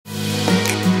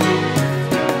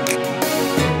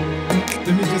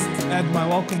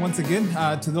once again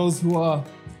to those who are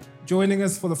joining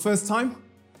us for the first time.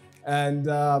 And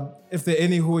if there are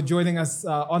any who are joining us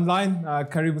online,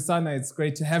 karibu sana, it's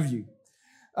great to have you.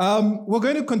 We're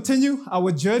going to continue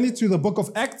our journey through the book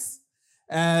of Acts.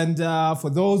 And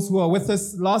for those who are with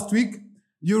us last week,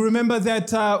 you remember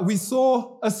that we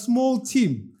saw a small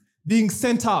team being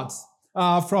sent out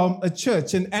from a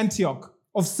church in Antioch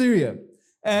of Syria.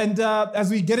 And as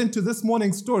we get into this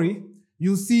morning's story,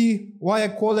 you'll see why I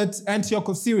call it Antioch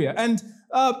of Syria. And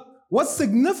what's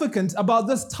significant about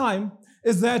this time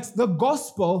is that the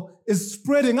gospel is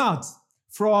spreading out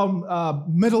from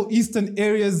Middle Eastern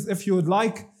areas, if you would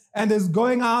like, and is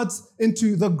going out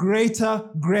into the greater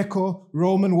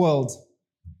Greco-Roman world.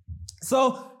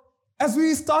 So as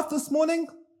we start this morning,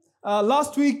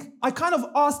 last week, I kind of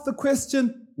asked the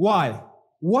question, why?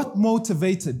 What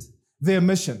motivated their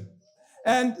mission?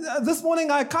 And this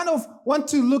morning, I kind of want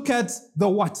to look at the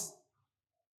what.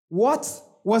 What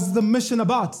was the mission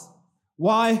about?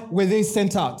 Why were they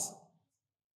sent out?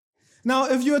 Now,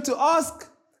 if you were to ask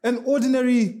an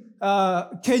ordinary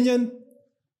Kenyan,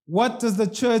 what does the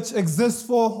church exist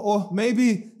for? Or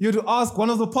maybe you were to ask one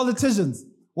of the politicians,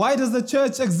 why does the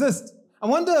church exist? I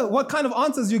wonder what kind of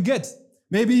answers you get.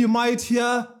 Maybe you might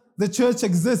hear the church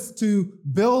exists to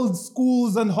build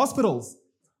schools and hospitals.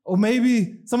 Or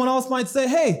maybe someone else might say,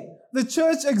 hey, the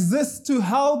church exists to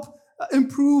help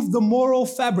improve the moral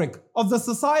fabric of the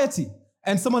society.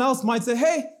 And someone else might say,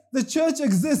 hey, the church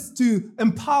exists to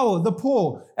empower the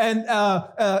poor and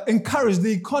encourage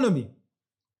the economy.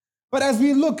 But as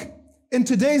we look in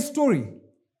today's story,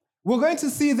 we're going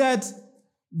to see that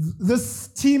this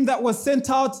team that was sent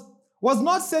out was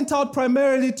not sent out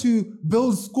primarily to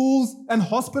build schools and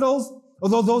hospitals,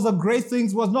 although those are great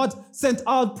things, was not sent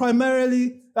out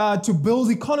primarily to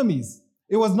build economies.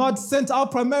 It was not sent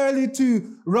out primarily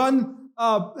to run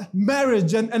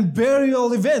marriage and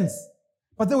burial events,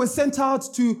 but they were sent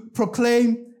out to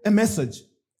proclaim a message.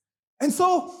 And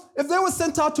so, if they were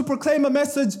sent out to proclaim a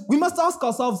message, we must ask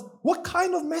ourselves, what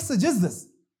kind of message is this?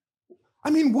 I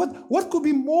mean, what could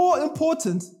be more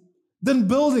important than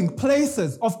building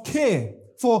places of care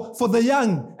for the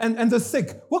young and the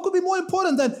sick? What could be more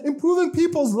important than improving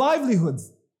people's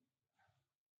livelihoods?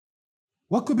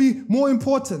 What could be more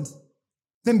important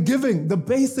than giving the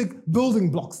basic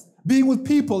building blocks, being with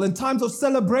people in times of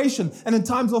celebration and in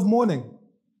times of mourning?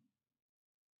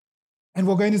 And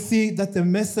we're going to see that the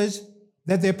message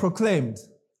that they proclaimed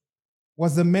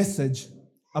was the message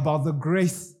about the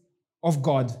grace of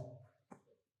God.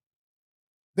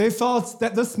 They felt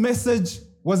that this message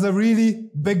was a really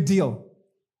big deal.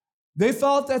 They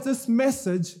felt that this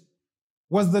message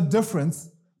was the difference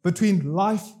between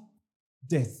life and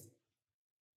death.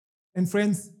 And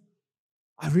friends,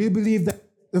 I really believe that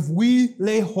if we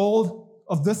lay hold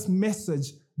of this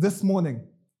message this morning,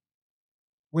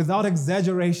 without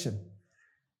exaggeration,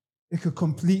 it could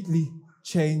completely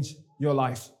change your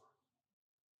life.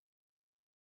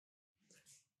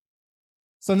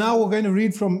 So now we're going to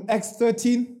read from Acts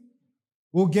 13.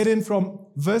 We'll get in from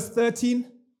verse 13.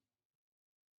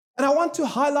 And I want to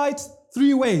highlight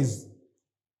 3 ways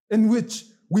in which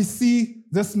we see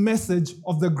this message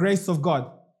of the grace of God.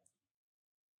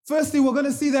 Firstly, we're going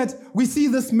to see that we see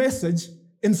this message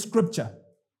in Scripture.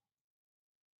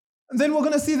 And then we're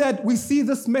going to see that we see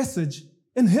this message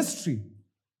in history.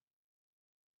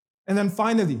 And then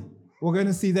finally, we're going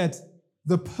to see that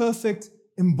the perfect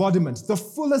embodiment, the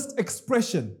fullest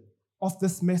expression of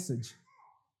this message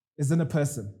is in a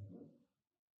person.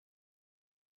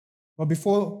 But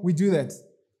before we do that,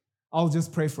 I'll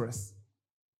just pray for us.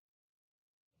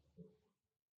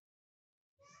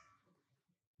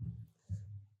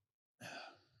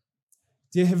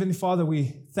 Dear Heavenly Father, we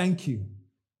thank you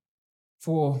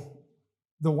for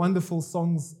the wonderful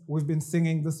songs we've been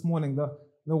singing this morning,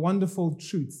 the wonderful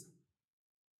truths,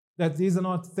 that these are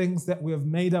not things that we have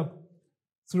made up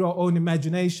through our own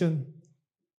imagination,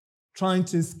 trying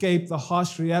to escape the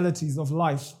harsh realities of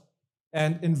life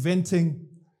and inventing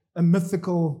a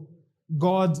mythical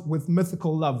God with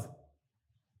mythical love.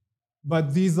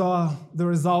 But these are the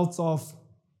results of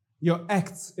your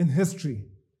acts in history.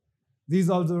 These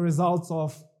are the results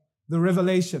of the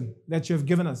revelation that you have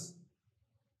given us.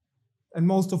 And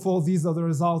most of all, these are the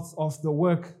results of the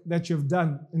work that you've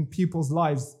done in people's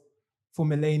lives for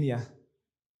millennia.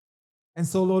 And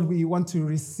so, Lord, we want to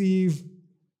receive,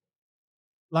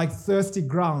 like thirsty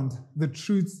ground, the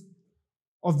truth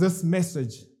of this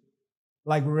message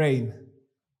like rain.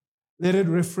 Let it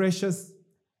refresh us.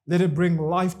 Let it bring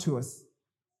life to us.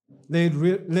 Let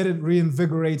it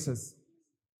reinvigorate us.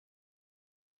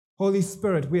 Holy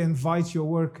Spirit, we invite your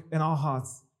work in our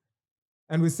hearts.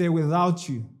 And we say, without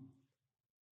you,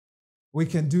 we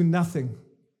can do nothing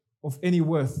of any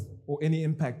worth or any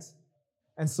impact.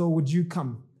 And so would you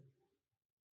come?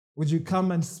 Would you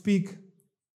come and speak?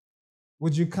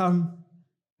 Would you come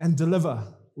and deliver?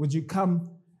 Would you come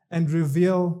and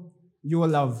reveal your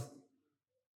love?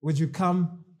 Would you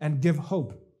come and give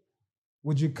hope?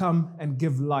 Would you come and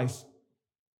give life?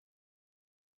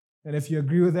 And if you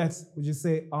agree with that, would you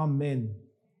say amen?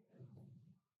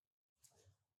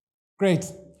 Great.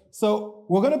 So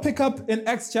we're going to pick up in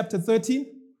Acts chapter 13,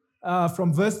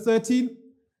 from verse 13.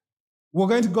 We're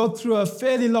going to go through a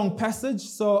fairly long passage,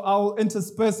 so I'll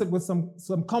intersperse it with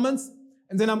some comments,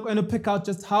 and then I'm going to pick out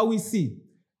just how we see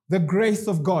the grace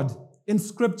of God in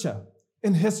Scripture,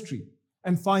 in history,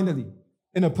 and finally,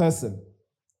 in a person.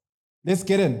 Let's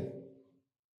get in.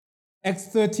 Acts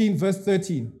 13, verse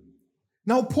 13.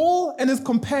 Now Paul and his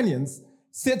companions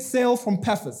set sail from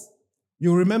Paphos.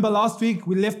 You'll remember last week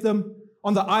we left them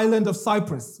on the island of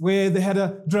Cyprus, where they had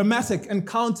a dramatic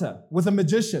encounter with a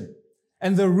magician,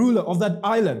 and the ruler of that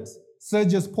island,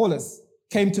 Sergius Paulus,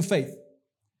 came to faith.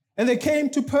 And they came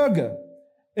to Perga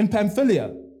in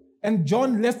Pamphylia, and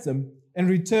John left them and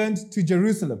returned to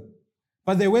Jerusalem.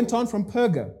 But they went on from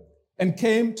Perga and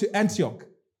came to Antioch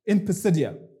in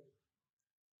Pisidia.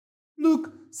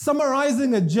 Luke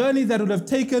summarizing a journey that would have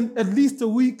taken at least a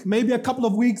week, maybe a couple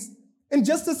of weeks, in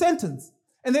just a sentence.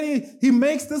 And then he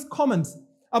makes this comment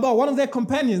about one of their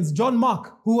companions, John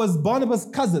Mark, who was Barnabas'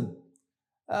 cousin,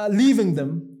 leaving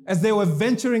them as they were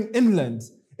venturing inland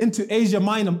into Asia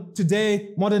Minor,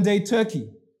 today modern-day Turkey.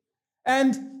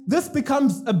 And this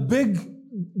becomes a big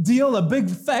deal, a big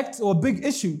fact, or a big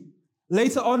issue.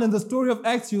 Later on in the story of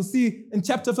Acts, you'll see in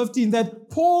chapter 15 that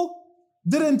Paul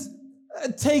didn't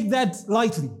take that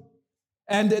lightly.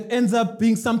 And it ends up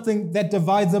being something that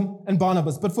divides him and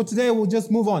Barnabas. But for today, we'll just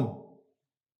move on.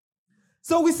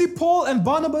 So we see Paul and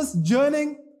Barnabas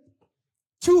journeying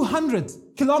 200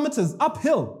 kilometers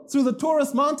uphill through the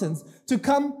Taurus Mountains to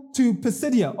come to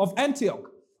Pisidia of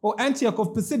Antioch, or Antioch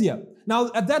of Pisidia.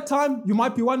 Now, at that time, you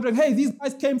might be wondering, hey, these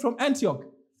guys came from Antioch.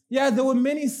 Yeah, there were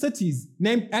many cities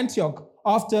named Antioch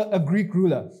after a Greek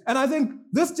ruler. And I think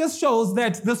this just shows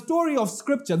that the story of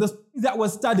Scripture, the story that we're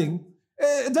studying,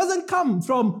 it doesn't come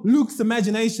from Luke's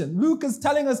imagination. Luke is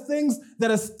telling us things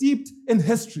that are steeped in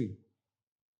history.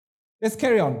 Let's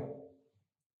carry on.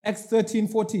 Acts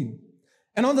 13:14.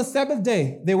 And on the Sabbath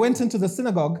day, they went into the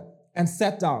synagogue and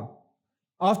sat down.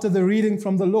 After the reading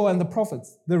from the law and the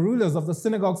prophets, the rulers of the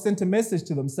synagogue sent a message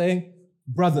to them saying,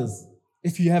 brothers,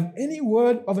 if you have any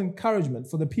word of encouragement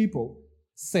for the people,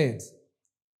 say it.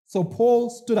 So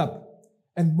Paul stood up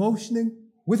and motioning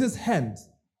with his hand,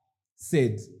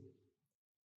 said.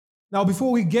 Now,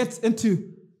 before we get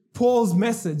into Paul's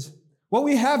message, what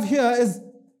we have here is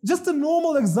just a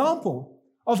normal example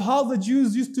of how the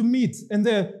Jews used to meet in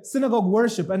their synagogue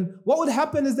worship. And what would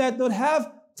happen is that they would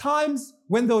have times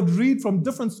when they would read from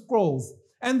different scrolls.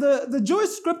 And the Jewish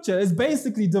scripture is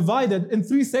basically divided in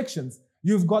three sections.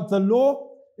 You've got the law,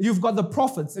 you've got the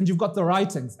prophets, and you've got the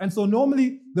writings. And so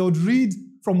normally they would read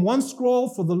from one scroll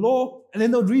for the law, and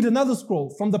then they would read another scroll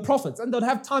from the prophets, and they'd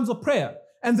have times of prayer.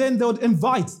 And then they would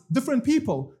invite different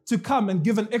people to come and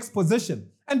give an exposition.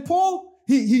 And Paul,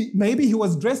 maybe he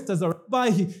was dressed as a rabbi,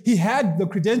 he had the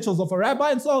credentials of a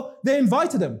rabbi, and so they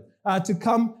invited him to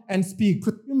come and speak,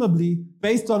 presumably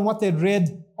based on what they'd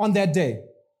read on that day.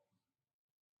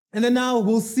 And then now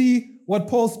we'll see what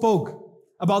Paul spoke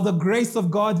about the grace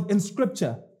of God in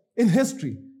Scripture, in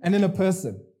history, and in a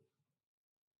person.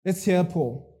 Let's hear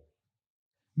Paul.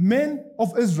 Men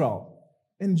of Israel,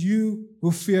 and you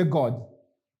who fear God,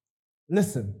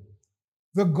 listen.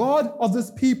 The God of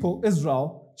this people,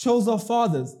 Israel, chose our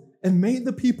fathers and made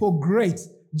the people great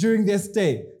during their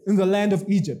stay in the land of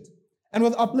Egypt. And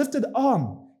with uplifted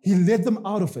arm, he led them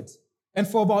out of it. And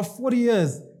for about 40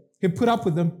 years, he put up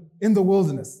with them in the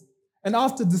wilderness. And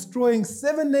after destroying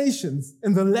 7 nations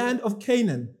in the land of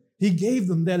Canaan, he gave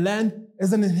them their land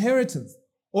as an inheritance.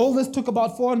 All this took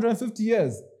about 450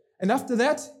 years. And after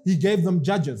that, he gave them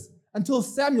judges until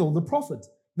Samuel the prophet.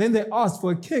 Then they asked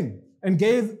for a king,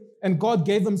 and God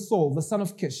gave them Saul, the son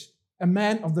of Kish, a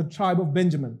man of the tribe of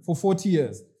Benjamin, for 40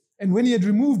 years. And when he had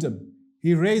removed him,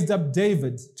 he raised up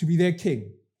David to be their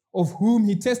king, of whom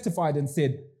he testified and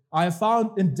said, I have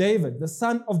found in David, the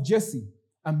son of Jesse,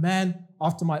 a man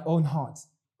after my own heart,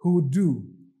 who would do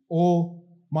all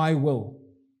my will.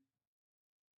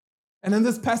 And in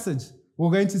this passage,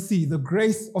 we're going to see the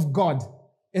grace of God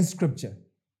in Scripture.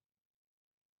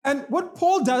 And what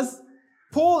Paul does,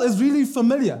 Paul is really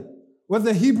familiar with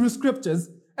the Hebrew Scriptures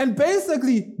and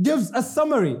basically gives a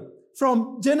summary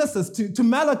from Genesis to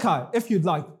Malachi, if you'd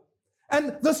like.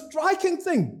 And the striking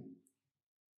thing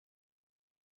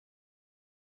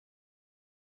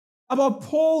about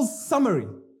Paul's summary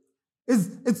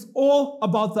is it's all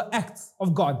about the acts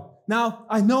of God. Now,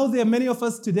 I know there are many of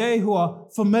us today who are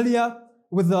familiar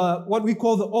with what we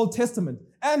call the Old Testament.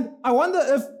 And I wonder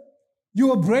if you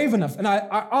were brave enough, and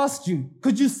I asked you,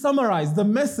 could you summarize the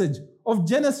message of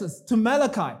Genesis to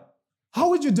Malachi? How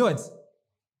would you do it?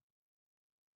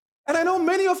 And I know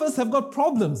many of us have got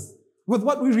problems with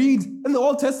what we read in the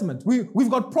Old Testament. We've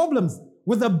got problems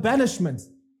with the banishment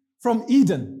from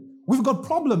Eden. We've got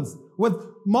problems with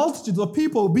multitudes of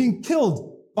people being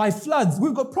killed by floods.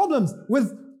 We've got problems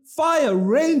with fire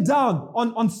rained down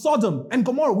on Sodom and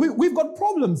Gomorrah. We've got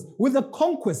problems with the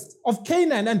conquest of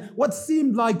Canaan and what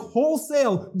seemed like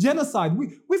wholesale genocide.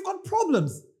 We've got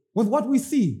problems with what we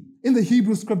see in the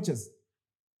Hebrew scriptures.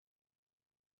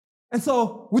 And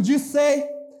so, would you say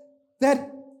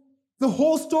that the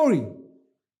whole story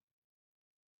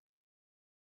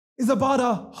is about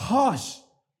a harsh,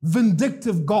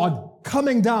 vindictive God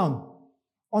coming down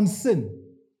on sin?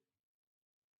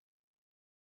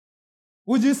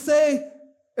 Would you say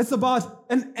it's about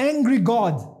an angry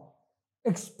God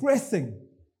expressing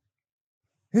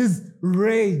his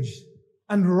rage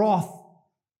and wrath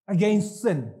against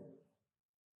sin?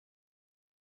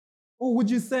 Or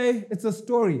would you say it's a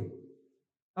story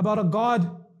about a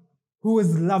God who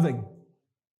is loving,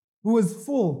 who is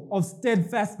full of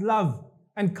steadfast love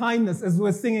and kindness, as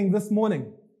we're singing this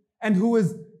morning, and who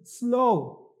is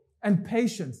slow and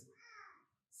patient,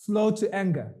 slow to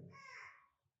anger?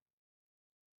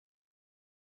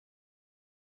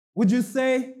 Would you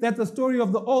say that the story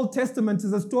of the Old Testament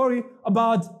is a story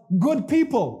about good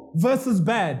people versus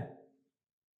bad?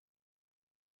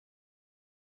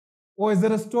 Or is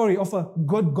it a story of a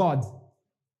good God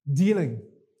dealing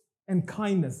in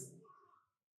kindness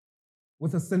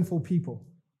with a sinful people?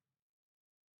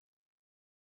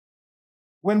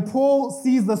 When Paul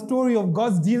sees the story of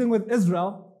God's dealing with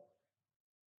Israel,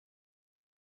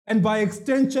 and by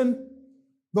extension,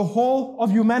 the whole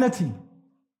of humanity,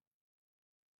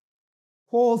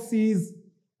 Paul sees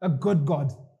a good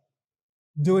God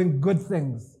doing good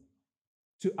things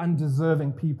to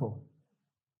undeserving people.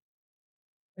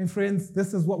 And friends,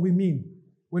 this is what we mean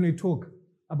when we talk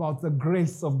about the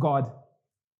grace of God.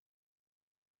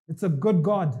 It's a good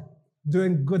God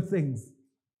doing good things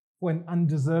for an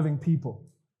undeserving people.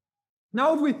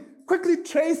 Now, if we quickly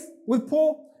trace with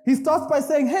Paul, he starts by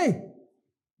saying, hey,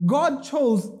 God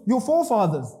chose your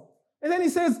forefathers. And then he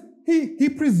says, He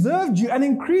preserved you and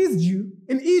increased you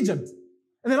in Egypt.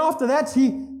 And then after that,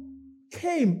 he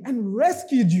came and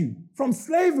rescued you from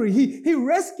slavery. He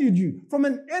rescued you from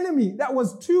an enemy that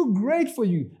was too great for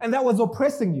you and that was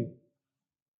oppressing you.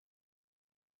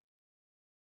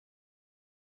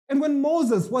 And when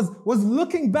Moses was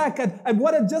looking back at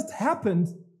what had just happened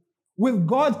with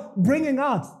God bringing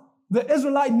out the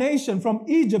Israelite nation from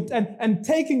Egypt and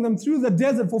taking them through the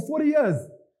desert for 40 years,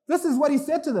 this is what he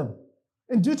said to them.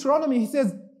 In Deuteronomy, he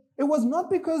says, it was not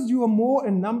because you were more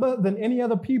in number than any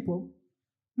other people.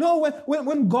 No,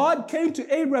 when God came to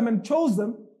Abram and chose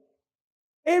them,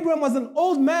 Abram was an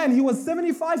old man. He was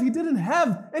 75. He didn't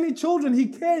have any children. He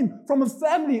came from a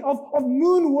family of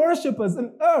moon worshippers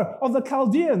in Ur of the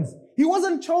Chaldeans. He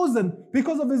wasn't chosen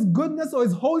because of his goodness or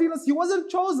his holiness. He wasn't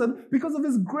chosen because of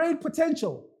his great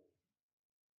potential.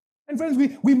 And friends,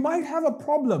 we might have a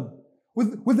problem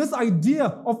with this idea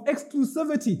of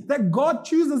exclusivity, that God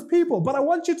chooses people. But I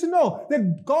want you to know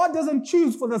that God doesn't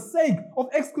choose for the sake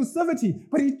of exclusivity,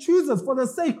 but he chooses for the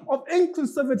sake of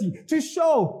inclusivity, to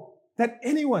show that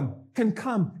anyone can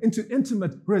come into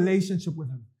intimate relationship with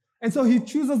him. And so he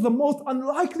chooses the most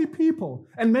unlikely people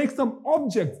and makes them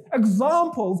objects,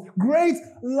 examples, great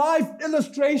life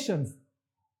illustrations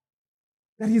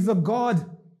that he's a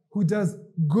God who does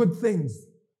good things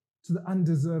to the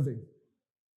undeserving.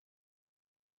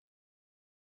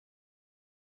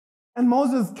 And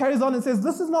Moses carries on and says,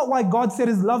 this is not why God set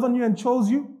his love on you and chose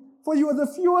you, for you are the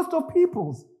fewest of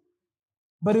peoples,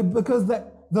 but because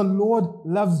that the Lord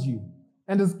loves you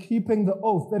and is keeping the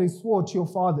oath that he swore to your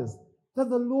fathers, that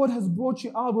the Lord has brought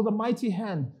you out with a mighty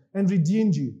hand and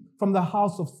redeemed you from the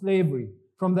house of slavery,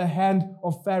 from the hand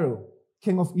of Pharaoh,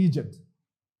 king of Egypt.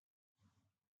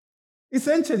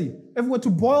 Essentially, if we're to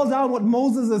boil down what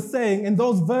Moses is saying in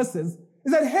those verses,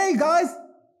 is that, hey guys,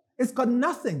 it's got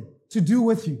nothing to do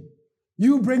with you.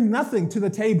 You bring nothing to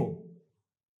the table.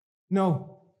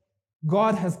 No,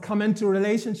 God has come into a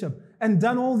relationship and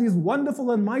done all these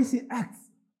wonderful and mighty acts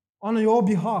on your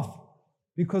behalf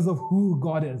because of who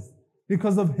God is,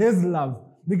 because of his love,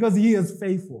 because he is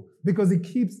faithful, because he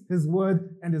keeps his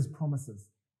word and his promises.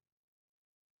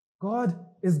 God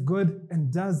is good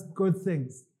and does good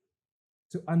things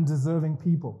to undeserving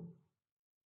people.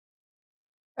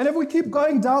 And if we keep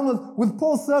going down with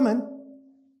Paul's sermon,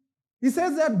 he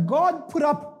says that God put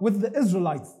up with the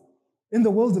Israelites in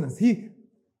the wilderness.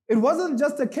 It wasn't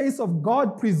just a case of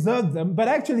God preserved them, but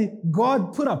actually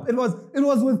God put up. It was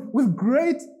with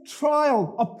great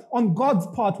trial on God's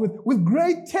part, with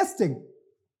great testing.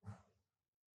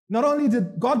 Not only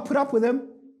did God put up with them,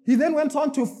 he then went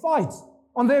on to fight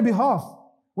on their behalf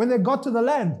when they got to the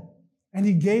land, and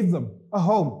he gave them a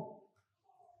home.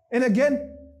 And again,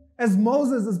 as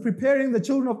Moses is preparing the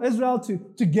children of Israel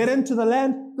to get into the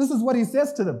land, this is what he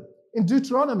says to them in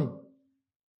Deuteronomy.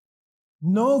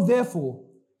 Know therefore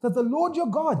that the Lord your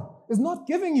God is not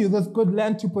giving you this good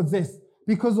land to possess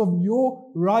because of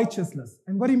your righteousness.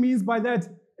 And what he means by that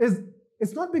is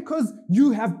it's not because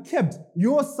you have kept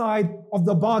your side of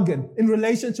the bargain in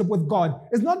relationship with God.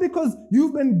 It's not because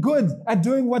you've been good at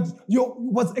doing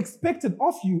what's expected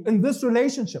of you in this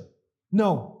relationship.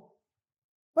 No.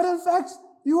 But in fact,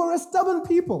 you are a stubborn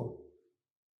people.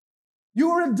 You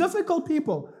are a difficult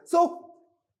people. So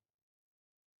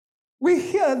we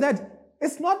hear that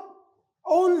it's not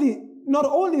only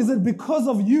is it because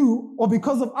of you or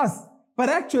because of us, but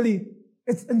actually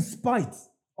it's in spite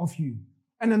of you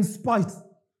and in spite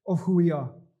of who we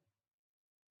are.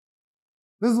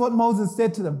 This is what Moses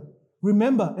said to them.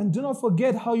 Remember and do not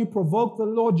forget how you provoked the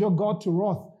Lord your God to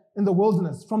wrath in the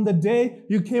wilderness from the day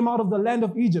you came out of the land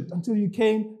of Egypt until you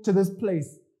came to this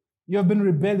place. You have been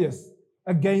rebellious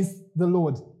against the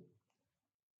Lord.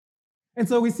 And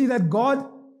so we see that God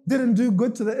didn't do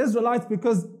good to the Israelites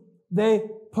because they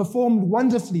performed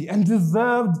wonderfully and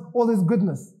deserved all his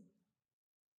goodness.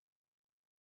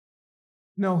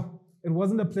 No, it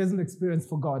wasn't a pleasant experience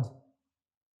for God.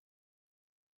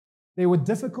 They were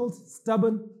difficult,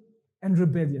 stubborn, and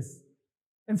rebellious.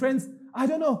 And friends, I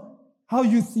don't know how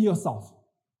you see yourself.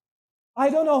 I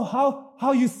don't know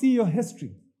how you see your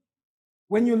history.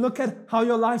 When you look at how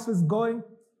your life is going,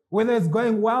 whether it's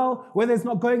going well, whether it's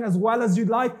not going as well as you'd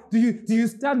like, do you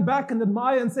stand back and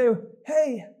admire and say,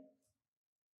 hey,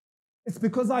 it's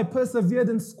because I persevered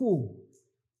in school.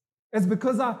 It's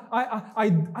because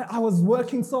I was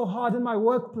working so hard in my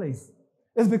workplace.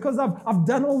 It's because I've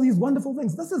done all these wonderful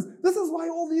things. This is why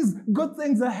all these good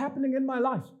things are happening in my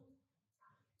life.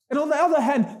 And on the other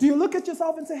hand, do you look at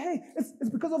yourself and say, hey, it's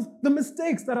because of the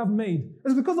mistakes that I've made.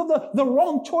 It's because of the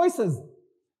wrong choices.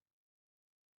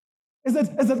 Is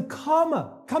it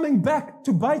karma coming back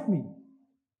to bite me?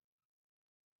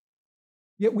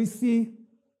 Yet we see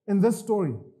in this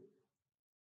story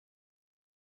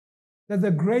that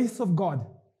the grace of God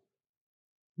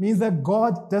means that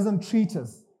God doesn't treat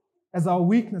us as our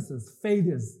weaknesses,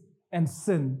 failures, and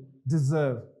sin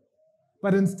deserve.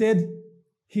 But instead,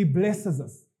 he blesses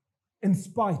us in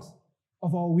spite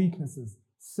of our weaknesses,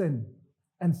 sin,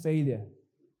 and failure.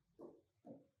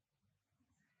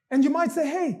 And you might say,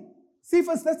 hey,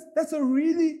 Cephas, that's a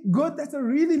really good, that's a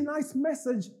really nice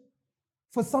message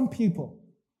for some people,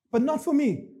 but not for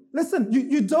me. Listen,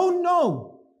 you don't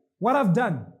know what I've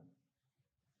done.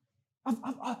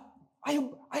 I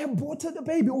aborted a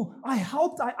baby, or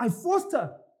I forced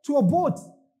her to abort.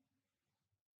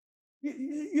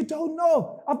 You don't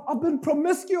know. I've been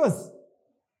promiscuous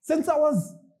since I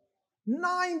was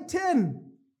 9,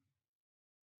 10.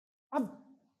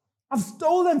 I've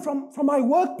stolen from my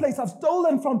workplace. I've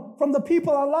stolen from the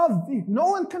people I love. No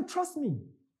one can trust me.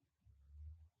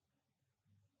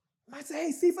 I might say,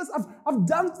 hey, Cephas, I've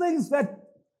done things that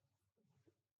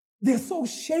they're so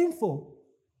shameful.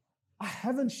 I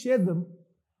haven't shared them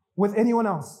with anyone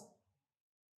else.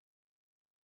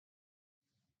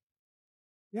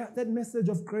 Yeah, that message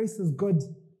of grace is good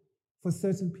for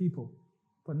certain people,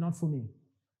 but not for me.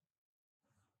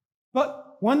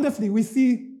 But wonderfully, we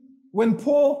see when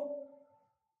Paul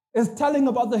is telling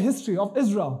about the history of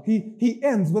Israel, he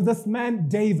ends with this man,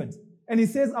 David. And he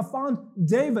says, I found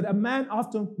David, a man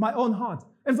after my own heart.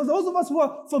 And for those of us who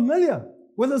are familiar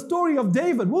with the story of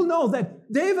David, we'll know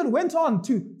that David went on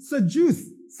to seduce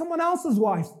someone else's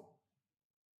wife.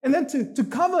 And then to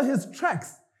cover his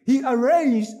tracks, he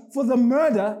arranged for the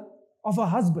murder of her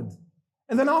husband.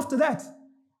 And then after that,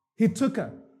 he took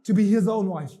her to be his own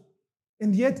wife.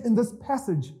 And yet in this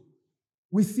passage,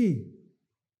 we see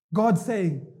God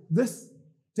saying, this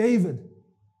David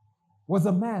was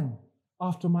a man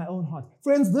after my own heart.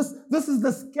 Friends, this is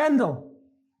the scandal.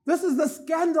 This is the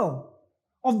scandal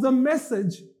of the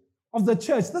message of the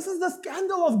church. This is the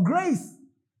scandal of grace.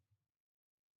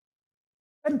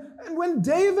 And when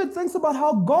David thinks about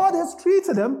how God has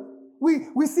treated him,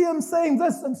 we see him saying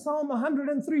this in Psalm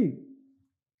 103.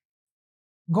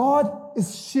 God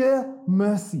is sheer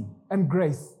mercy and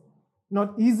grace,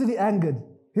 not easily angered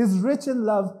He's rich in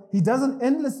love. He doesn't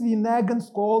endlessly nag and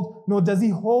scold, nor does he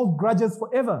hold grudges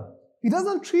forever. He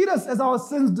doesn't treat us as our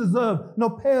sins deserve,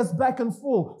 nor pay us back in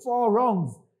full for our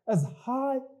wrongs. As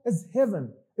high as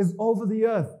heaven is over the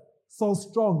earth, so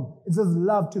strong is his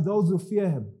love to those who fear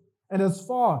him. And as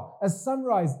far as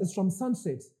sunrise is from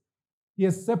sunset, he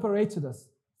has separated us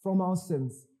from our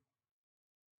sins.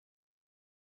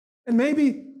 And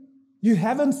maybe you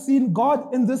haven't seen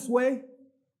God in this way.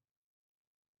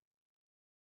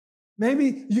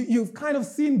 Maybe you've kind of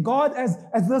seen God as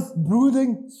this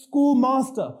brooding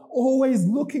schoolmaster, always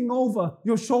looking over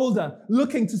your shoulder,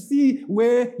 looking to see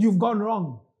where you've gone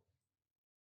wrong.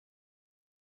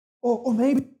 Or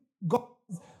maybe God,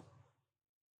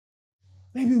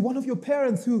 maybe one of your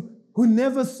parents who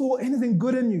never saw anything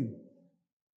good in you.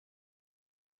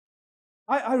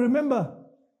 I remember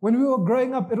when we were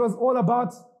growing up, it was all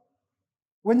about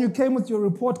when you came with your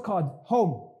report card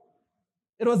home.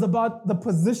 It was about the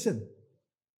position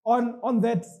on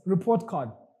that report card,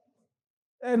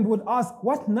 and would ask,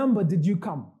 what number did you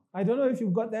come? I don't know if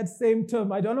you've got that same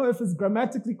term. I don't know if it's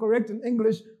grammatically correct in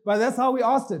English, but that's how we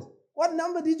asked it. What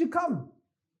number did you come?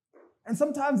 And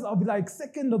sometimes I'll be like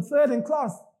second or third in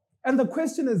class. And the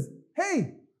question is,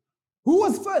 hey, who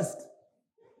was first?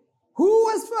 Who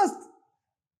was first?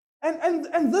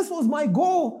 And this was my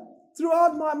goal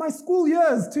throughout my school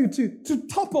years, to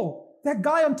topple that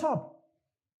guy on top.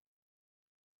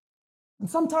 And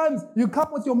sometimes you come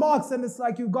with your marks and it's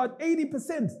like you got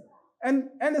 80%. And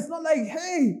it's not like,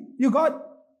 hey, you got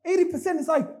 80%. It's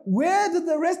like, where did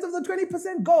the rest of the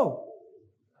 20% go?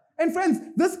 And friends,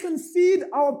 this can feed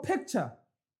our picture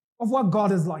of what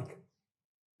God is like.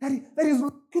 That He's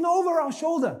looking over our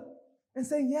shoulder and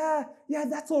saying, yeah,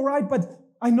 that's all right, but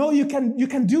I know you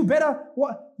can do better.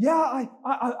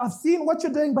 I've seen what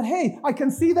you're doing, but hey, I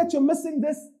can see that you're missing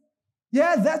this.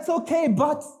 Yeah, that's okay,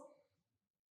 but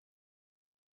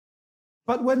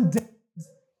when David,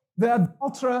 the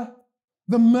adulterer,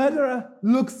 the murderer,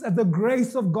 looks at the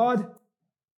grace of God,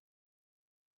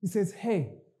 he says,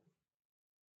 hey,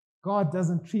 God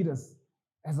doesn't treat us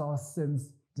as our sins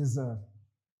deserve.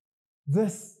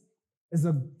 This is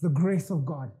the grace of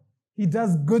God. He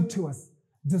does good to us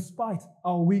despite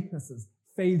our weaknesses,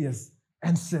 failures,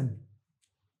 and sin.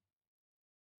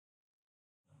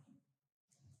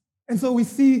 And so we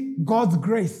see God's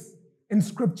grace in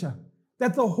Scripture,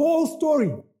 that the whole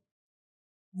story,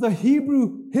 the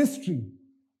Hebrew history,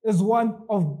 is one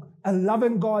of a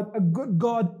loving God, a good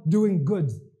God doing good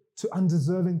to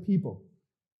undeserving people.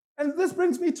 And this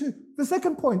brings me to the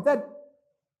second point, that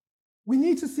we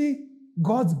need to see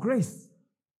God's grace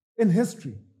in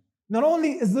history. Not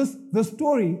only is this the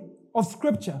story of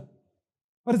Scripture,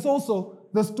 but it's also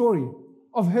the story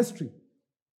of history.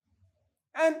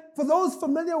 And for those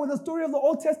familiar with the story of the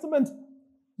Old Testament,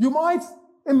 you might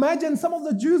imagine some of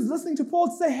the Jews listening to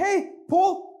Paul say, hey,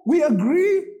 Paul, we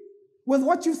agree with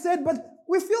what you said, but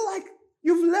we feel like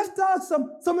you've left out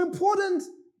some important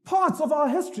parts of our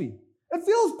history. It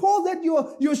feels, Paul, that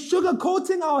you're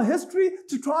sugarcoating our history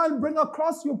to try and bring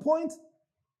across your point.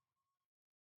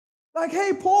 Like,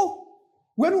 hey, Paul,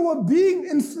 when we were being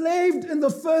enslaved in the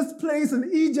first place in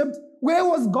Egypt, where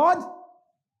was God?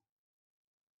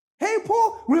 Hey,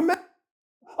 Paul, remember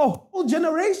a whole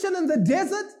generation in the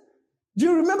desert? Do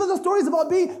you remember the stories about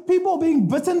people being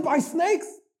bitten by snakes?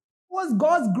 Was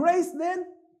God's grace then?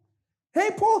 Hey,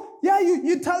 Paul, yeah,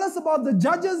 you tell us about the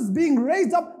judges being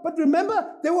raised up, but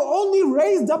remember, they were only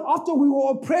raised up after we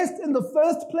were oppressed in the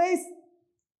first place.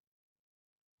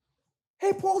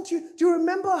 Hey, Paul, do you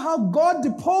remember how God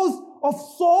deposed of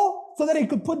Saul so that he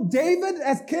could put David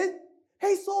as king?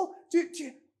 Hey, Saul,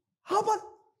 how about,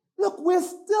 look, we're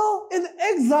still in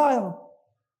exile.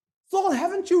 Saul,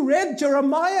 haven't you read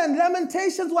Jeremiah and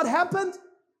Lamentations, what happened?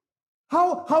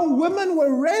 How women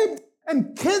were raped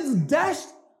and kids dashed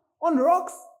on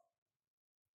rocks?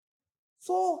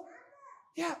 So,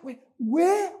 yeah,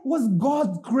 where was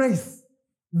God's grace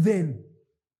then?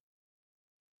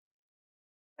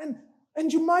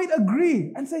 And you might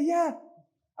agree and say, yeah,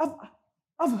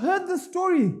 I've heard the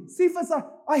story. Cephas,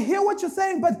 I hear what you're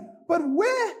saying, but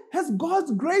where has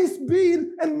God's grace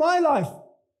been in my life?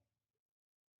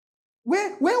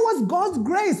 Where was God's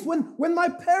grace when my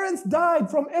parents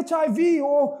died from HIV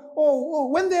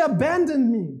or when they abandoned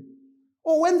me?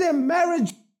 Or when their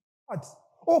marriage fell apart?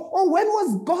 Or when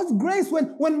was God's grace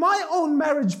when my own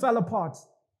marriage fell apart?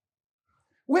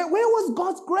 Where was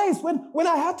God's grace when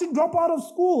I had to drop out of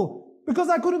school because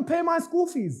I couldn't pay my school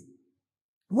fees?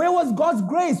 Where was God's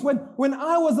grace when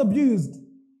I was abused?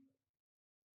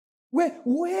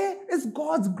 Where is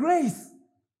God's grace?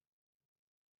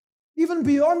 Even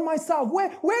beyond myself,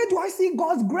 where do I see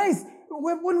God's grace?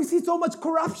 when we see so much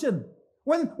corruption,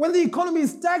 when the economy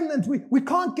is stagnant, we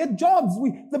can't get jobs,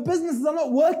 the businesses are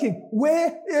not working.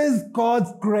 Where is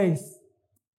God's grace?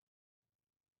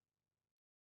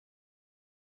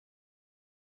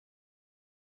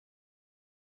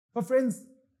 But friends,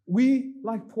 we,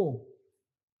 like Paul,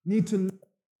 need to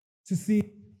see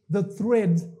the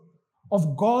thread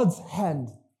of God's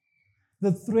hand,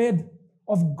 the thread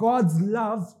of God's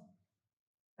love,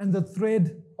 and the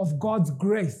thread of God's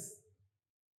grace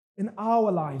in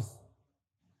our lives,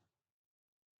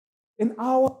 in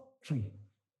our history,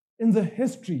 in the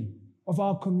history of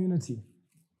our community.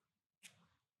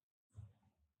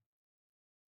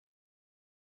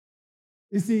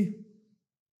 You see,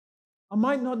 I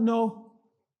might not know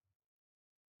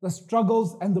the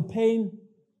struggles and the pain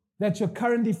that you're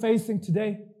currently facing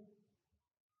today,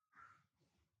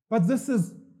 but this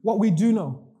is what we do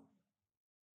know.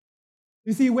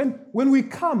 You see, when we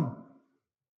come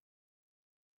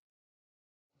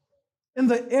in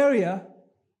the area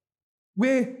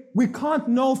where we can't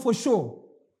know for sure,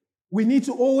 we need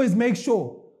to always make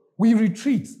sure we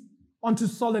retreat onto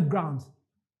solid ground.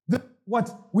 That's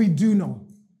what we do know.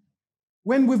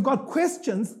 When we've got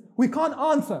questions we can't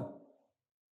answer,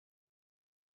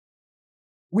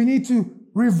 we need to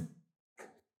revert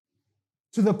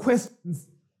to the questions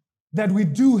that we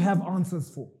do have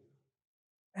answers for.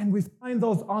 And we find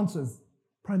those answers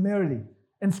primarily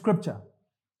in Scripture.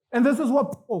 And this is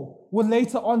what Paul will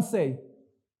later on say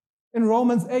in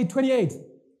Romans 8:28.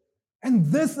 And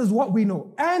this is what we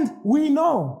know. And we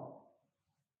know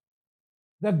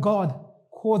that God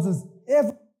causes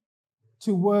everything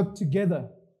to work together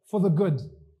for the good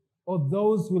of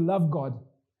those who love God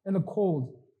and are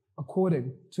called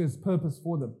according to His purpose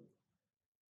for them.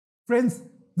 Friends,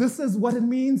 this is what it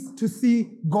means to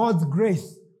see God's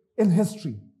grace in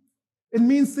history. It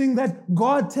means seeing that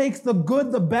God takes the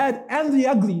good, the bad, and the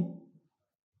ugly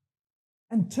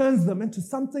and turns them into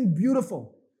something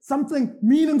beautiful, something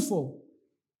meaningful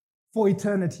for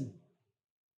eternity.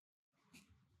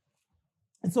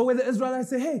 And so when the Israelites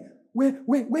say, hey, where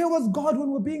was God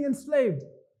when we're being enslaved?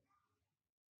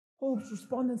 Paul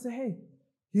responds and say, hey,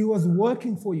 He was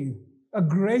working for you a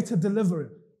greater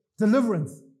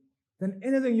deliverance than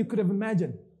anything you could have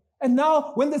imagined. And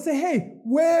now when they say, hey,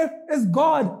 where is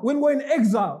God when we're in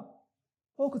exile?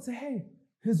 Paul could say, hey,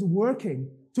 He's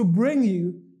working to bring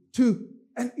you to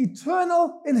an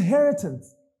eternal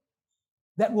inheritance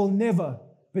that will never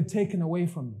be taken away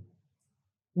from you,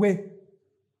 where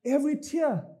every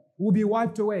tear will be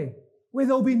wiped away, where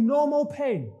there'll be no more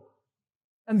pain,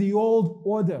 and the old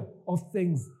order of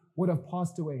things would have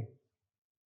passed away.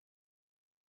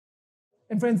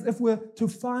 And friends, if we're to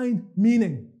find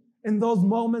meaning in those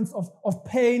moments of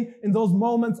pain, in those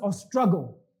moments of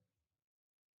struggle,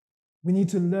 we need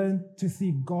to learn to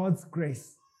see God's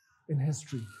grace in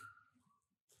history.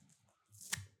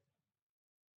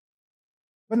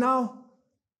 But now,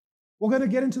 we're going to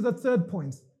get into the third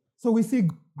point. So we see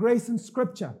grace in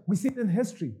Scripture. We see it in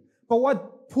history. But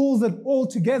what pulls it all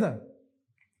together?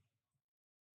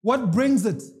 What brings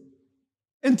it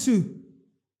into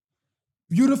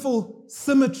beautiful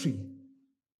symmetry?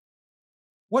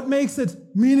 What makes it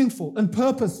meaningful and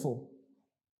purposeful?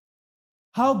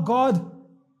 How God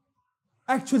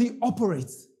actually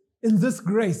operates in this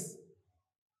grace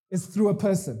is through a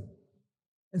person.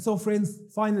 And so, friends,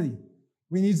 finally,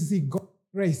 we need to see God's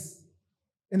grace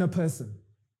in a person.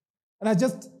 And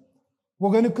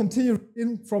we're going to continue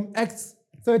in from Acts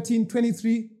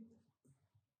 13:23.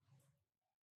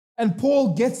 And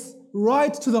Paul gets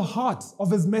right to the heart of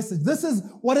his message. This is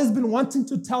what he's been wanting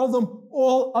to tell them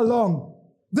all along.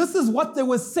 This is what they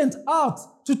were sent out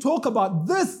to talk about.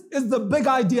 This is the big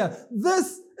idea.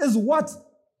 This is what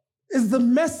is the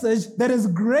message that is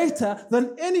greater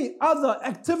than any other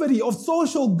activity of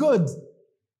social good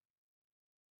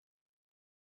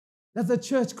that the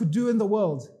church could do in the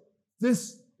world.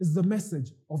 This is the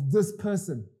message of this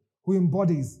person who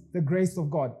embodies the grace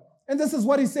of God. And this is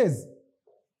what he says.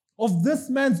 Of this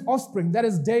man's offspring, that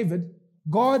is David,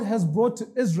 God has brought to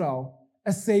Israel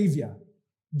a Savior,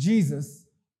 Jesus,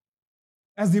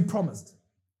 as He promised.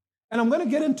 And I'm going to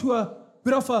get into a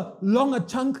bit of a longer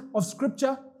chunk of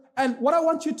Scripture. And what I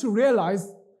want you to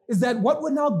realize is that what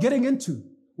we're now getting into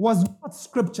was not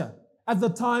Scripture at the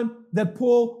time that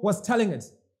Paul was telling it.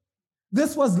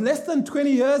 This was less than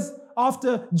 20 years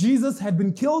after Jesus had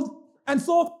been killed. And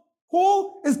so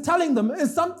Paul is telling them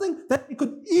is something that he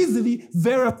could easily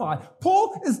verify.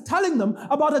 Paul is telling them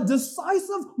about a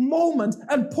decisive moment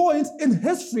and point in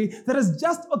history that has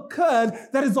just occurred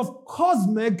that is of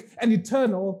cosmic and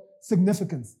eternal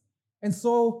significance. And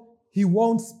so he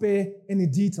won't spare any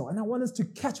detail. And I want us to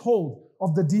catch hold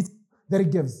of the detail that he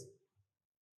gives.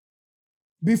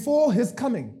 Before his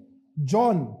coming,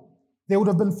 John, they would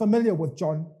have been familiar with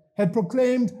John, had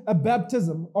proclaimed a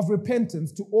baptism of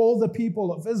repentance to all the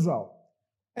people of Israel.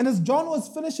 And as John was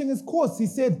finishing his course, he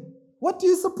said, "What do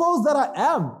you suppose that I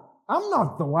am? I'm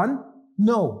not the one.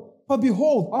 No, but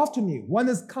behold, after me, one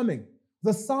is coming,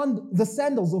 the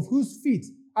sandals of whose feet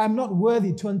I am not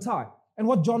worthy to untie." And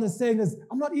what John is saying is,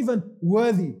 I'm not even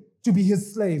worthy to be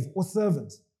his slave or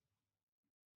servant.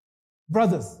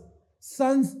 Brothers,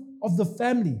 sons of the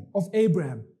family of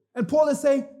Abraham. And Paul is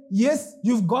saying, yes,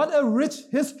 you've got a rich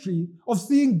history of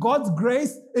seeing God's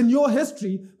grace in your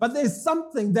history, but there's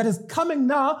something that is coming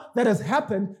now, that has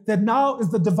happened, that now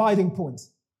is the dividing point.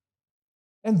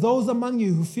 And those among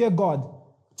you who fear God,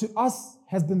 to us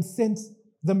has been sent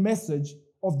the message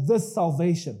of this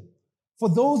salvation. For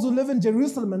those who live in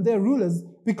Jerusalem and their rulers,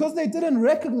 because they didn't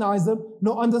recognize them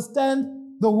nor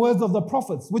understand the words of the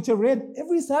prophets, which are read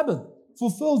every Sabbath,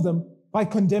 fulfilled them by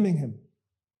condemning him.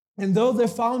 And though they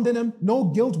found in him no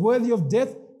guilt worthy of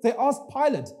death, they asked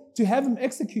Pilate to have him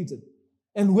executed.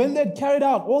 And when they had carried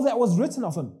out all that was written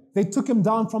of him, they took him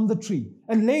down from the tree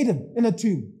and laid him in a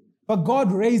tomb. But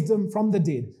God raised him from the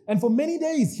dead. And for many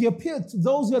days he appeared to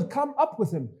those who had come up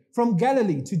with him from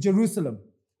Galilee to Jerusalem,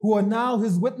 who are now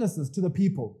his witnesses to the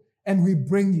people. And we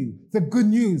bring you the good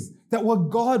news that what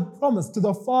God promised to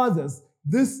the fathers,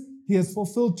 this he has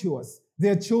fulfilled to us,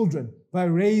 their children, by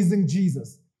raising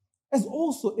Jesus. As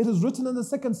also it is written in the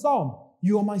second Psalm,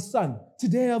 "You are my son,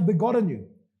 today I have begotten you."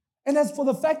 And as for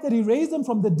the fact that he raised him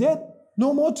from the dead,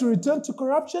 no more to return to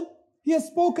corruption, he has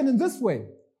spoken in this way,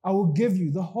 "I will give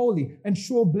you the holy and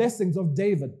sure blessings of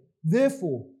David."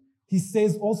 Therefore, he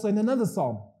says also in another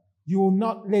Psalm, "You will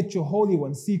not let your Holy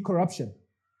One see corruption."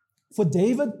 For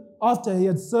David, after he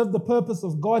had served the purpose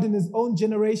of God in his own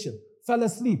generation, fell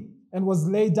asleep and was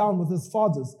laid down with his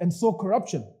fathers and saw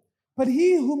corruption. But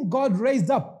he whom God raised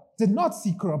up did not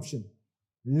see corruption.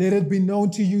 Let it be known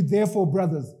to you, therefore,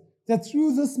 brothers, that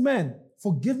through this man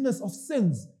forgiveness of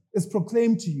sins is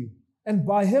proclaimed to you. And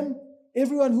by him,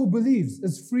 everyone who believes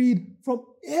is freed from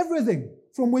everything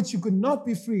from which you could not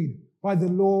be freed by the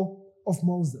law of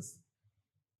Moses.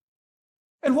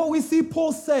 And what we see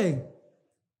Paul saying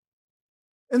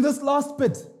in this last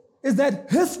bit is that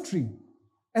history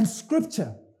and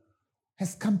scripture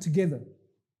has come together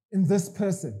in this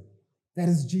person, that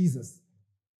is Jesus.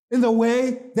 In the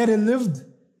way that he lived,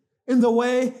 in the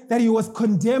way that he was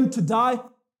condemned to die,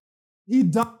 he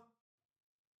died.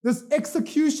 This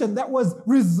execution that was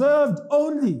reserved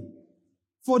only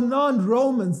for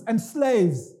non-Romans and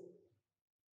slaves.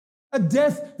 A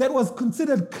death that was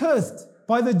considered cursed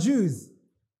by the Jews.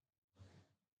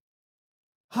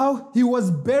 How he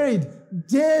was buried,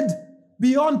 dead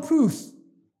beyond proof.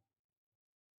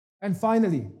 And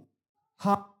finally,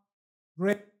 how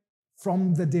raised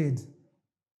from the dead.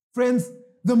 Friends,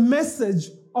 the message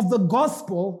of the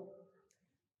gospel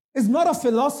is not a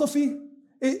philosophy.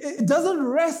 It doesn't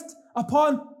rest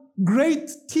upon great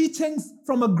teachings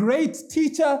from a great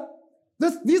teacher.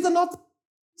 These are not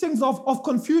teachings of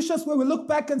Confucius where we look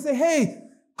back and say, hey,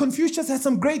 Confucius had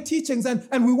some great teachings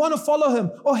and we want to follow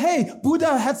him. Or hey,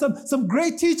 Buddha had some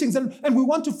great teachings and we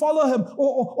want to follow him.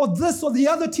 Or this or the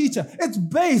other teacher. It's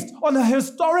based on a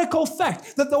historical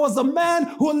fact that there was a man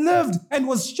who lived and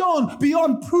was shown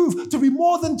beyond proof to be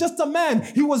more than just a man.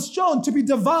 He was shown to be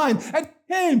divine and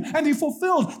came and he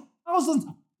fulfilled thousands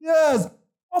of years of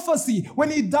prophecy when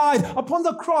he died upon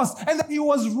the cross and that he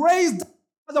was raised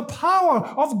the power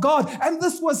of God. And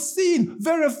this was seen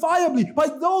verifiably by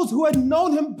those who had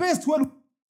known him best, who had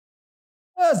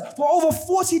for over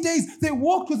 40 days, they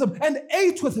walked with him and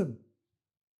ate with him.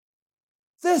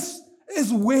 This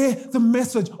is where the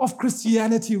message of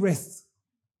Christianity rests.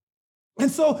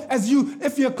 And so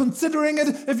if you're considering it,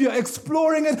 if you're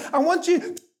exploring it, I want you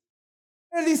to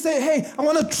really say, hey, I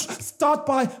want to start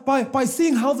by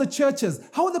seeing how the church is.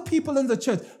 How are the people in the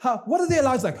church? What are their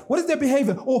lives like? What is their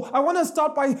behavior? Or I want to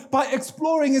start by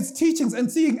exploring its teachings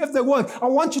and seeing if they work. I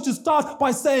want you to start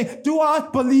by saying, do I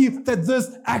believe that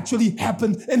this actually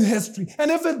happened in history?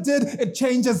 And if it did, it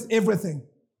changes everything.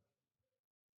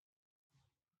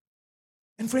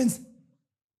 And friends,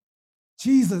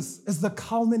 Jesus is the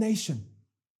culmination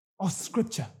of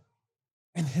scripture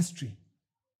and history.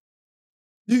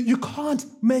 You can't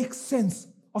make sense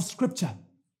of scripture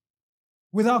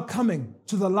without coming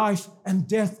to the life and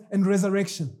death and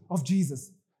resurrection of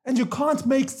Jesus. And you can't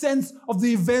make sense of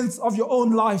the events of your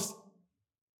own life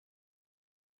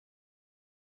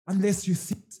unless you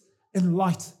see it in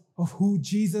light of who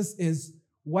Jesus is,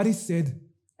 what he said,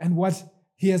 and what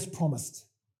he has promised.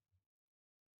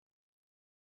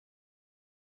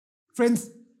 Friends,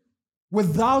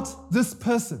 without this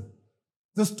person,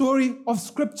 the story of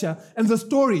Scripture and the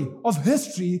story of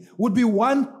history would be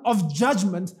one of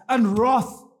judgment and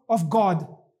wrath of God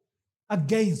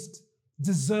against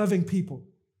deserving people.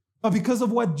 But because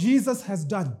of what Jesus has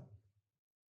done,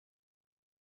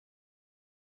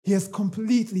 he has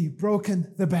completely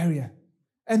broken the barrier.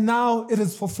 And now it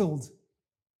is fulfilled.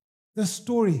 The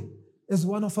story is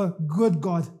one of a good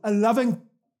God, a loving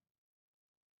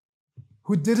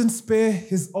who didn't spare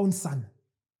his own son,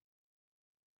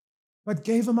 but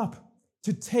gave him up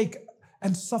to take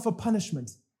and suffer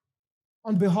punishment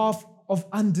on behalf of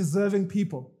undeserving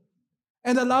people.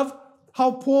 And I love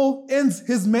how Paul ends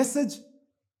his message.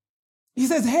 He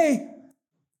says, hey,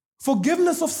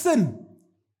 forgiveness of sin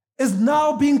is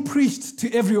now being preached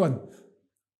to everyone.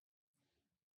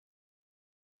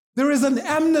 There is an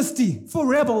amnesty for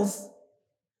rebels.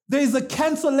 There is a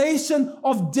cancellation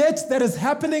of debt that is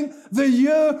happening. The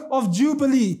year of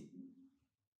Jubilee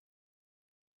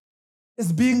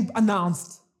is being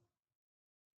announced.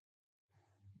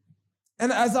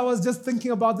 And as I was just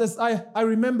thinking about this, I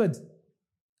remembered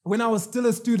when I was still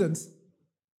a student,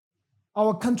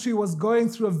 our country was going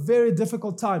through a very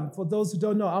difficult time. For those who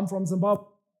don't know, I'm from Zimbabwe.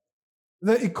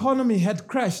 The economy had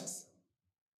crashed.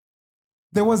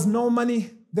 There was no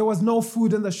money, there was no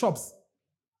food in the shops.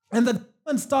 And the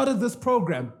government started this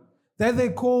program that they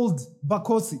called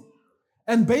Bakosi.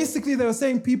 And basically they were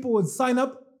saying people would sign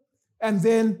up and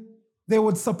then they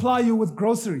would supply you with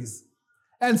groceries.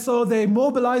 And so they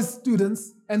mobilized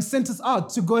students and sent us out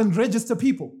to go and register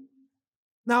people.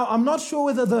 Now, I'm not sure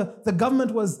whether the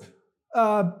government was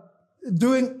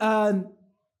doing an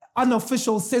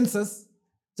unofficial census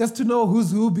just to know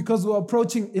who's who because we're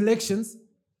approaching elections.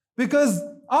 Because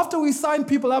after we signed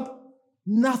people up,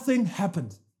 nothing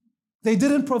happened. They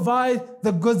didn't provide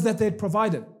the goods that they'd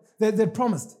provided, they'd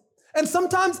promised. And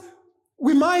sometimes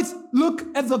we might look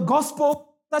at the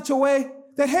gospel in such a way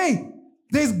that, hey,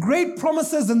 there's great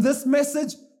promises in this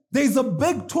message. There's a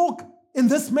big talk in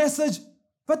this message.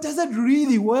 But does it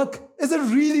really work? Is it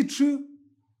really true?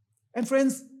 And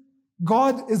friends,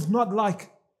 God is not like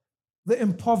the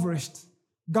impoverished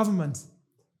government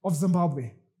of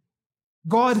Zimbabwe.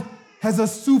 God has a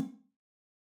soup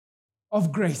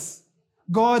of grace.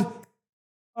 God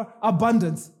has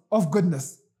abundance of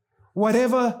goodness.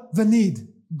 Whatever the need,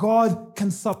 God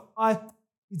can supply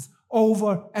it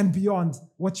over and beyond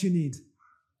what you need.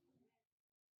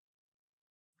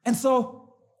 And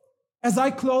so, as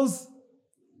I close,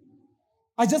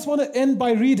 I just want to end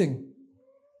by reading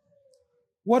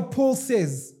what Paul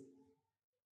says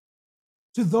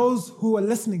to those who are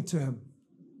listening to him.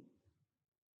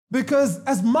 Because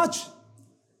as much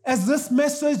as this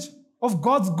message of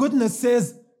God's goodness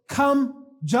says, come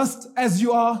just as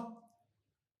you are,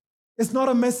 it's not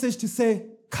a message to say,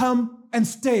 come and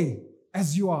stay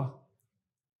as you are.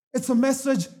 It's a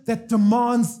message that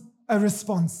demands a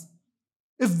response.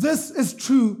 If this is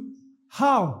true,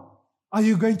 how are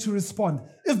you going to respond?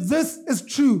 If this is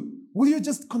true, will you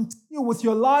just continue with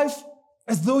your life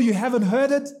as though you haven't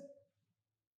heard it?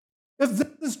 If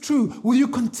this is true, will you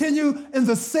continue in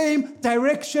the same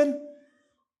direction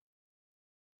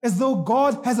as though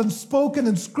God hasn't spoken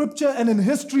in Scripture and in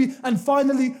history and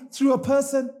finally through a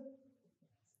person?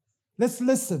 Let's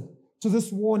listen to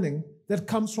this warning that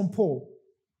comes from Paul.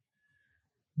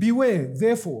 Beware,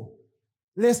 therefore,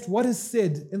 lest what is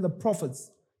said in the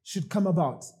prophets should come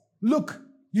about. Look,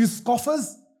 you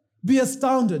scoffers, be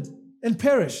astounded and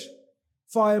perish,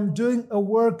 for I am doing a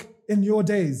work in your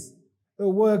days, a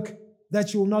work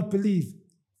that you will not believe,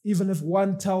 even if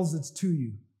one tells it to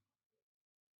you.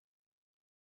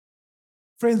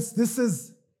 Friends, this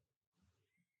is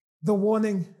the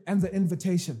warning and the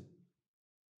invitation.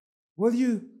 Will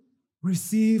you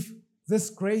receive this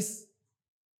grace?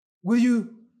 Will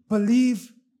you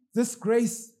believe this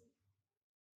grace?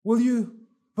 Will you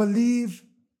believe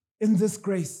in this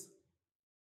grace?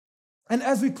 And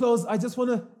as we close, I just want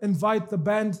to invite the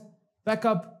band back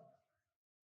up.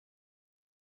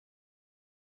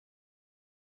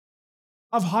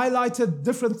 I've highlighted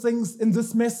different things in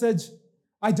this message.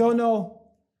 I don't know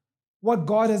what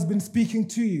God has been speaking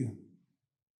to you.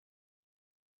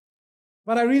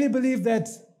 But I really believe that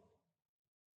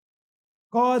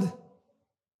God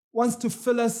wants to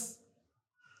fill us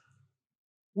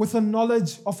with a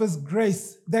knowledge of His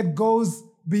grace that goes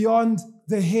beyond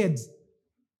the head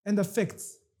and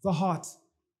affects the heart.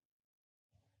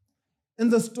 In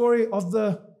the story of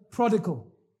the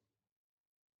prodigal,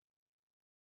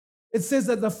 it says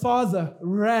that the father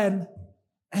ran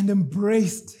and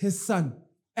embraced his son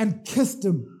and kissed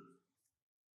him.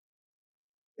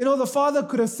 You know, the father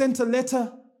could have sent a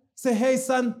letter, say, hey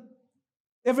son,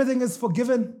 Everything is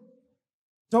forgiven.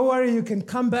 Don't worry, you can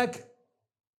come back.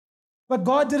 But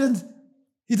God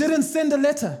He didn't send a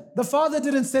letter. The Father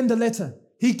didn't send a letter.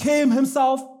 He came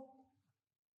himself,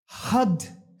 hugged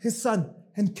his son,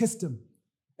 and kissed him.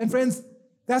 And friends,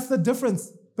 that's the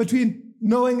difference between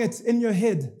knowing it in your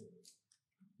head,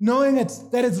 knowing it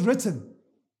that it's written,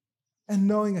 and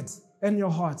knowing it in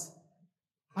your heart.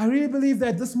 I really believe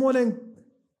that this morning,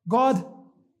 God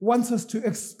wants us to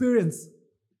experience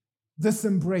this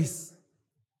embrace.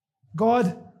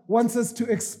 God wants us to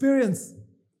experience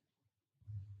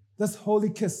this holy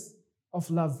kiss of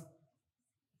love.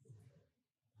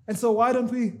 And so why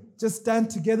don't we just stand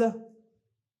together?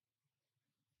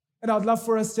 And I'd love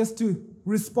for us just to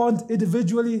respond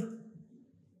individually.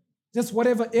 Just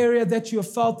whatever area that you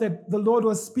felt that the Lord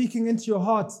was speaking into your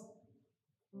heart.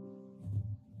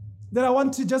 Then I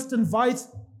want to just invite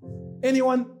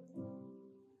anyone.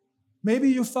 Maybe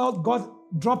you felt God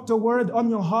dropped a word on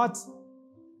your heart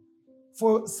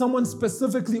for someone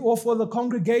specifically or for the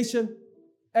congregation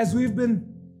as we've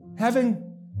been having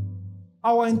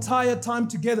our entire time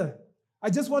together. I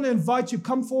just want to invite you,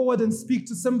 come forward and speak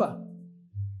to Simba.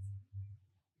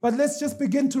 But let's just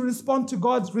begin to respond to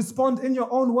God. Respond in your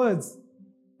own words.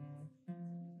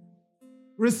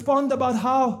 Respond about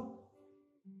how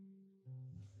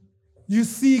you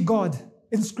see God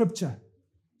in Scripture.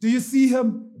 Do you see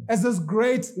Him as this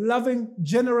great, loving,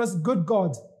 generous, good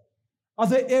God? Are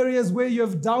there areas where you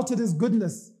have doubted His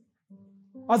goodness?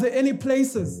 Are there any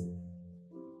places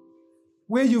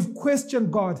where you've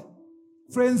questioned God?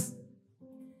 Friends,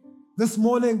 this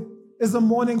morning is a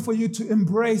morning for you to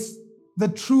embrace the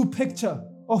true picture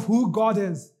of who God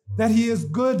is. That He is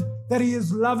good, that He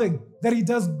is loving, that He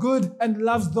does good and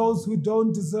loves those who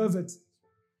don't deserve it.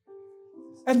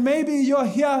 And maybe you're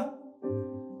here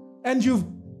and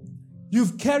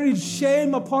you've carried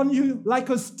shame upon you like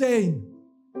a stain.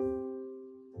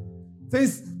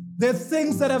 There are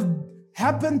things that have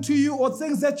happened to you or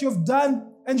things that you've done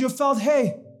and you felt,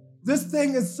 hey, this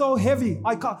thing is so heavy.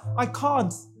 I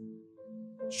can't.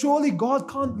 Surely God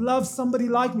can't love somebody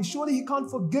like me. Surely He can't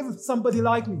forgive somebody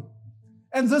like me.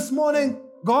 And this morning,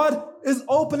 God is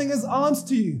opening His arms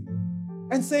to you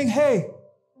and saying, hey,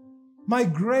 my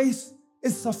grace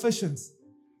is sufficient.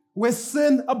 Where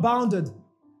sin abounded,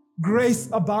 grace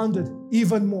abounded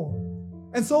even more.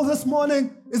 And so this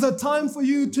morning is a time for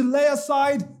you to lay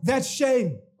aside that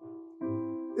shame.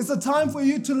 It's a time for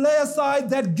you to lay aside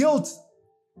that guilt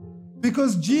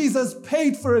because Jesus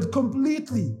paid for it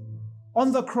completely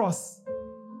on the cross.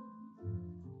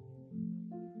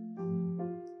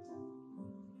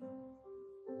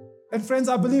 And friends,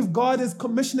 I believe God is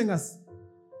commissioning us.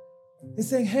 He's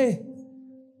saying, hey,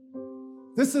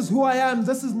 this is who I am.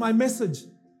 This is my message.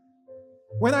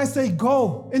 When I say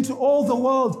go into all the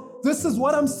world, this is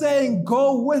what I'm saying,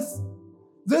 go with.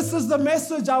 This is the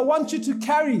message I want you to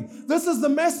carry. This is the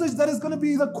message that is going to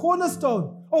be the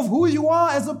cornerstone of who you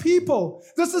are as a people.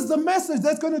 This is the message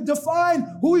that's going to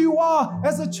define who you are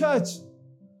as a church.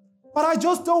 But I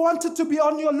just don't want it to be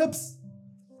on your lips.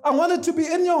 I want it to be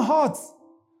in your heart.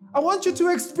 I want you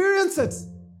to experience it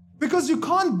because you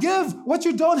can't give what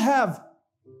you don't have.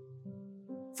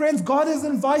 Friends, God is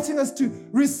inviting us to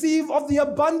receive of the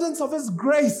abundance of His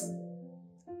grace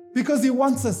because He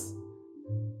wants us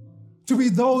to be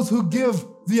those who give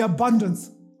the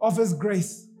abundance of His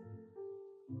grace.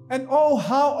 And oh,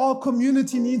 how our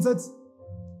community needs it,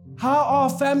 how our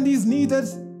families need it,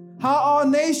 how our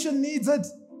nation needs it,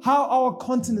 how our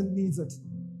continent needs it.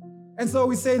 And so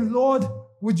we say, Lord,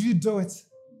 would you do it?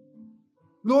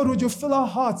 Lord, would you fill our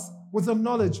hearts with the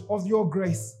knowledge of your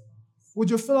grace? Would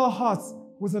you fill our hearts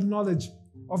with the knowledge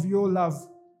of your love?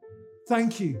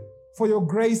 Thank you for your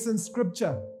grace in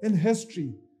Scripture, in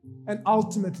history, and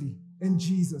ultimately in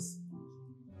Jesus.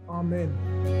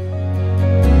 Amen.